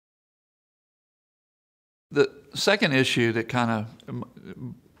The second issue that kind of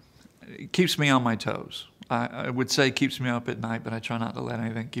keeps me on my toes, I would say keeps me up at night, but I try not to let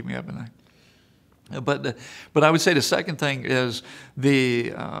anything keep me up at night. But I would say the second thing is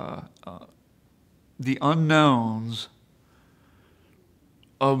the unknowns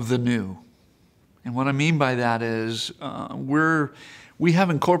of the new. And what I mean by that is we have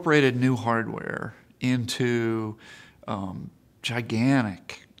incorporated new hardware into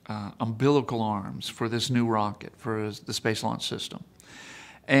gigantic umbilical arms for this new rocket, for the Space Launch System.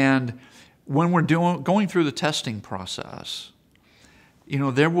 And when we're going through the testing process,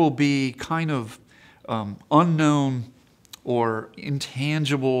 there will be kind of unknown or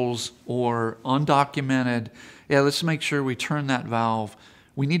intangibles or undocumented. Yeah, let's make sure we turn that valve.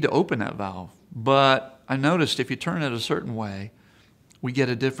 We need to open that valve. But I noticed if you turn it a certain way, we get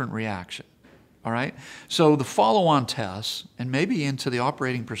a different reaction. All right? So the follow-on tests, and maybe into the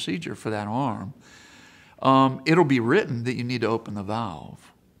operating procedure for that arm, it'll be written that you need to open the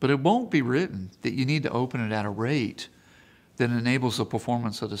valve. But it won't be written that you need to open it at a rate that enables the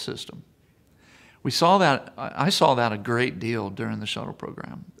performance of the system. I saw that a great deal during the shuttle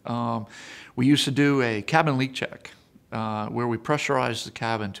program. We used to do a cabin leak check where we pressurized the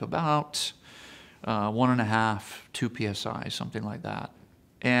cabin to about 1.5, 2 psi, something like that.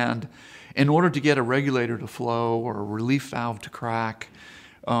 And in order to get a regulator to flow or a relief valve to crack,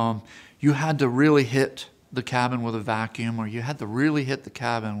 you had to really hit the cabin with a vacuum, or you had to really hit the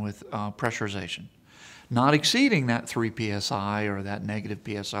cabin with pressurization. Not exceeding that 3 psi or that negative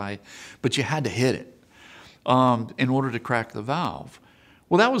psi, but you had to hit it in order to crack the valve.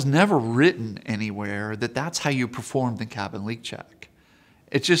 Well, that was never written anywhere that that's how you perform the cabin leak check.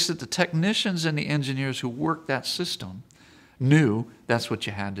 It's just that the technicians and the engineers who worked that system knew that's what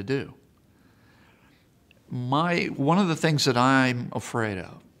you had to do. One of the things that I'm afraid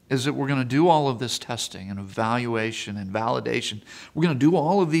of is that we're going to do all of this testing and evaluation and validation. We're going to do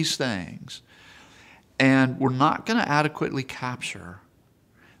all of these things, and we're not going to adequately capture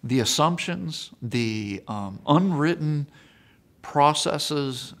the assumptions, the unwritten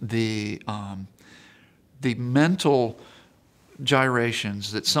processes, the mental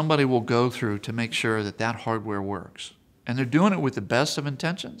gyrations that somebody will go through to make sure that that hardware works. And they're doing it with the best of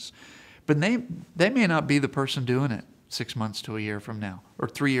intentions, but they may not be the person doing it 6 months to a year from now, or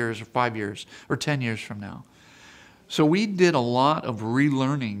 3 years, or 5 years, or 10 years from now. So we did a lot of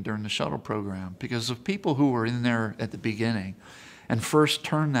relearning during the shuttle program because of people who were in there at the beginning and first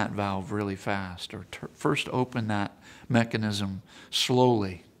turned that valve really fast, or first opened that mechanism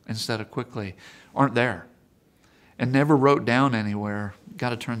slowly instead of quickly, aren't there. And never wrote down anywhere, got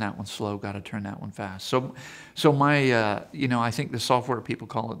to turn that one slow, got to turn that one fast. So I think the software people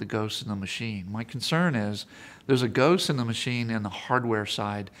call it the ghost in the machine. My concern is there's a ghost in the machine in the hardware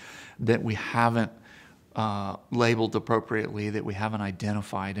side that we haven't labeled appropriately, that we haven't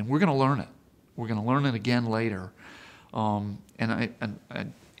identified, and we're going to learn it. We're going to learn it again later. I'm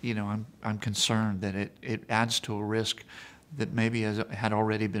concerned that it adds to a risk that maybe had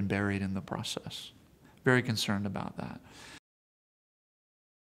already been buried in the process. Very concerned about that.